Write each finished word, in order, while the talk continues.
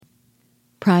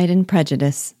Pride and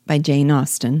Prejudice by Jane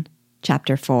Austen,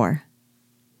 Chapter 4.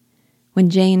 When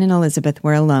Jane and Elizabeth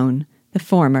were alone, the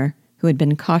former, who had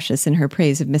been cautious in her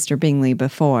praise of Mr. Bingley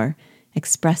before,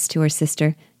 expressed to her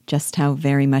sister just how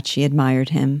very much she admired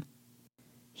him.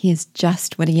 "He is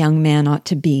just what a young man ought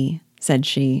to be," said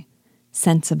she,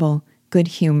 "sensible,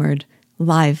 good-humoured,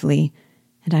 lively,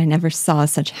 and I never saw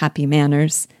such happy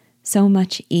manners, so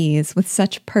much ease, with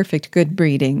such perfect good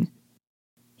breeding."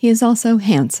 "He is also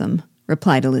handsome,"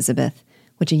 replied Elizabeth,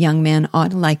 "which a young man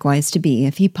ought likewise to be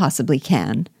if he possibly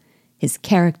can. His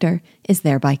character is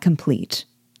thereby complete."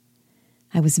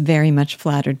 "I was very much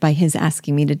flattered by his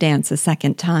asking me to dance a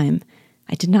second time.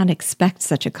 I did not expect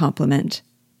such a compliment."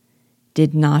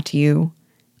 "Did not you?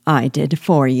 I did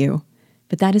for you.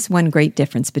 But that is one great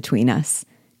difference between us.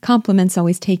 Compliments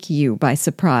always take you by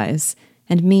surprise,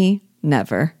 and me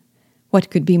never. What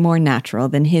could be more natural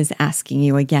than his asking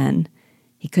you again?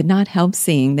 He could not help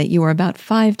seeing that you were about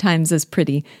 5 times as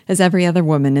pretty as every other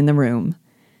woman in the room.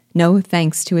 No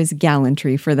thanks to his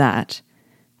gallantry for that.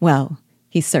 Well,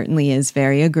 he certainly is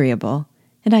very agreeable,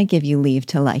 and I give you leave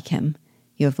to like him.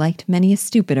 You have liked many a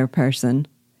stupider person."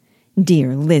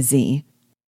 "Dear Lizzie!"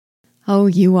 "Oh,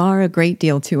 you are a great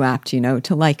deal too apt, you know,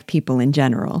 to like people in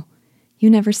general.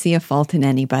 You never see a fault in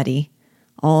anybody.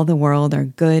 All the world are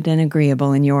good and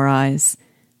agreeable in your eyes.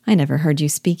 I never heard you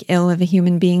speak ill of a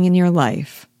human being in your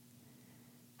life."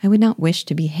 "I would not wish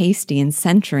to be hasty in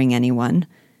censuring anyone,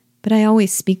 but I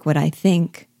always speak what I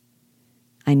think."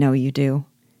 "I know you do,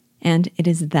 and it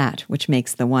is that which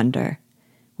makes the wonder.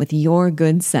 With your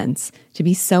good sense, to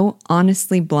be so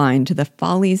honestly blind to the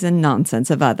follies and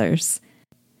nonsense of others.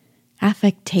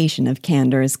 Affectation of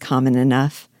candor is common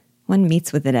enough. One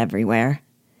meets with it everywhere.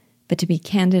 But to be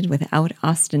candid without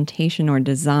ostentation or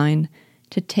design,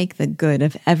 to take the good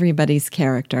of everybody's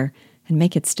character and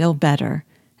make it still better,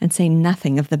 and say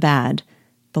nothing of the bad,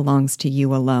 belongs to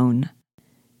you alone.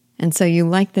 And so you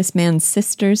like this man's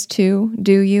sisters too,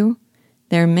 do you?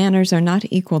 Their manners are not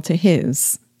equal to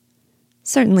his."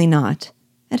 "Certainly not,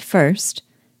 at first,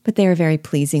 but they are very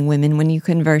pleasing women when you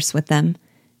converse with them.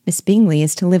 Miss Bingley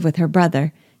is to live with her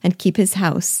brother, and keep his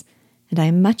house, and I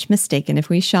am much mistaken if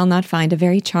we shall not find a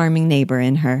very charming neighbour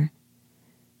in her."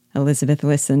 Elizabeth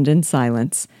listened in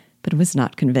silence, but was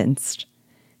not convinced.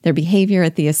 Their behaviour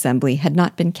at the assembly had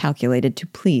not been calculated to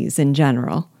please in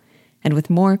general, and with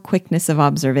more quickness of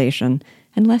observation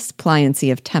and less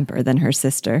pliancy of temper than her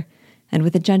sister, and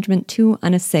with a judgment too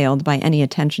unassailed by any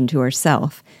attention to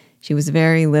herself, she was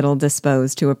very little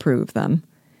disposed to approve them.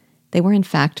 They were in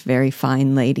fact very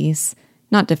fine ladies,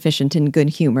 not deficient in good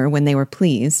humour when they were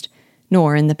pleased,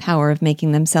 nor in the power of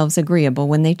making themselves agreeable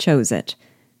when they chose it,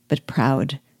 but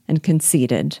proud and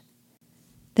conceited.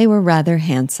 They were rather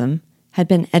handsome, had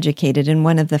been educated in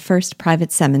one of the first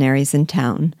private seminaries in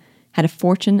town, had a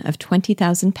fortune of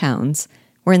 20,000 pounds,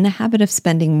 were in the habit of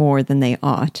spending more than they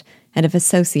ought, and of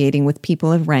associating with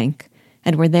people of rank,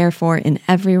 and were therefore in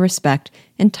every respect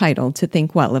entitled to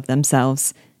think well of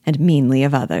themselves, and meanly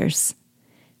of others.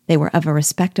 They were of a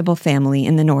respectable family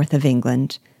in the north of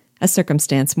England, a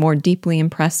circumstance more deeply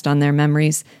impressed on their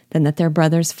memories than that their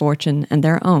brother's fortune and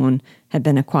their own had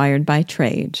been acquired by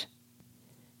trade.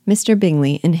 Mr.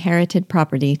 Bingley inherited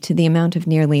property to the amount of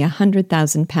nearly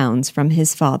 100,000 pounds from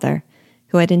his father,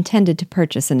 who had intended to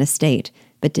purchase an estate,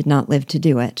 but did not live to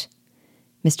do it.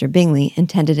 Mr. Bingley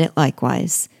intended it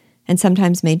likewise, and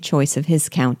sometimes made choice of his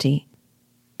county.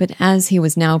 But as he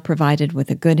was now provided with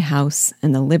a good house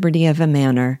and the liberty of a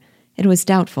manor, it was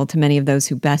doubtful to many of those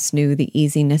who best knew the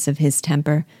easiness of his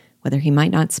temper whether he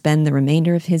might not spend the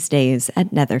remainder of his days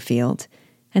at Netherfield,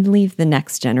 and leave the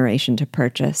next generation to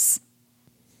purchase.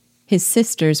 His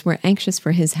sisters were anxious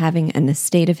for his having an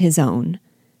estate of his own,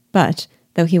 but,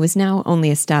 though he was now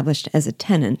only established as a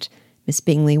tenant, Miss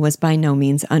Bingley was by no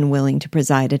means unwilling to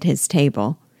preside at his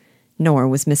table, nor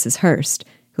was Mrs. Hurst,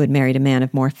 who had married a man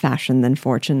of more fashion than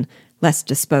fortune, less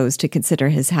disposed to consider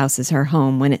his house as her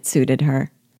home when it suited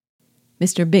her.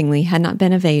 Mr. Bingley had not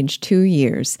been of age 2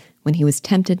 years when he was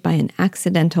tempted by an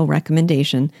accidental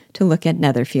recommendation to look at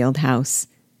Netherfield House.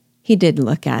 He did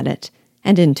look at it,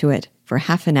 and into it, for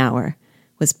half an hour,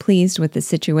 was pleased with the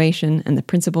situation and the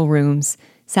principal rooms,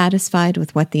 satisfied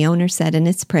with what the owner said in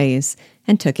its praise,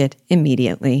 and took it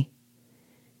immediately.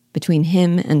 Between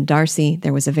him and Darcy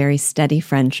there was a very steady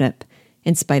friendship,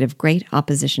 in spite of great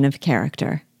opposition of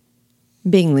character.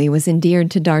 Bingley was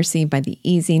endeared to Darcy by the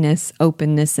easiness,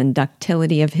 openness, and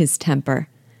ductility of his temper,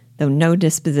 though no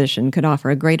disposition could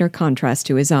offer a greater contrast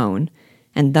to his own,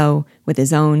 and though, with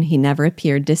his own, he never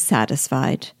appeared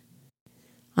dissatisfied.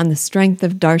 On the strength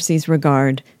of Darcy's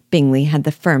regard, Bingley had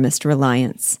the firmest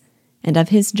reliance, and of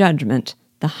his judgment,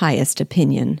 the highest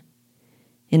opinion.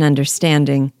 In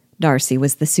understanding, Darcy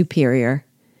was the superior.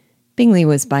 Bingley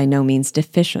was by no means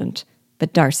deficient,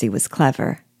 but Darcy was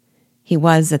clever. He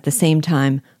was at the same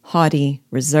time haughty,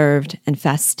 reserved, and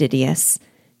fastidious,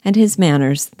 and his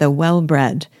manners, though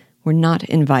well-bred, were not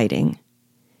inviting.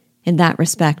 In that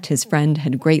respect his friend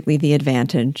had greatly the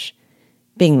advantage.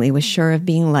 Bingley was sure of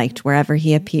being liked wherever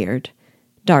he appeared.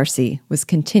 Darcy was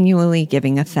continually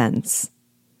giving offence.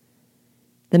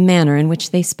 The manner in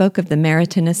which they spoke of the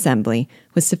Meryton assembly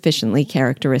was sufficiently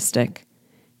characteristic.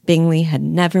 Bingley had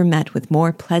never met with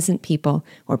more pleasant people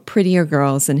or prettier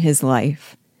girls in his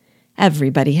life.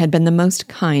 Everybody had been the most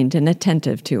kind and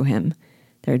attentive to him.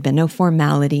 There had been no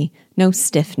formality, no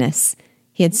stiffness.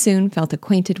 He had soon felt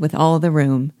acquainted with all the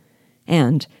room.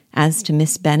 And, as to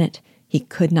Miss Bennet, he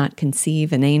could not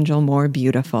conceive an angel more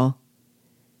beautiful.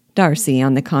 Darcy,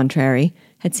 on the contrary,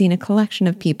 had seen a collection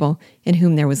of people in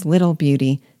whom there was little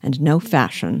beauty and no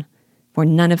fashion, for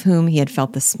none of whom he had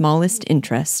felt the smallest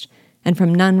interest, and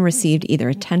from none received either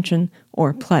attention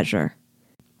or pleasure.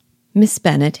 Miss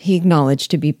Bennet he acknowledged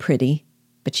to be pretty,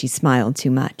 but she smiled too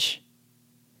much.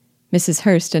 Mrs.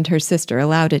 Hurst and her sister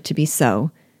allowed it to be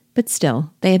so, but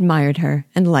still they admired her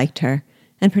and liked her,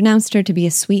 and pronounced her to be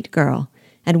a sweet girl,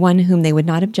 and one whom they would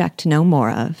not object to know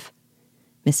more of.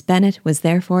 Miss Bennet was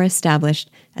therefore established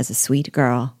as a sweet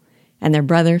girl, and their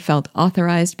brother felt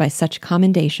authorized by such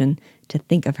commendation to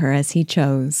think of her as he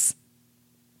chose.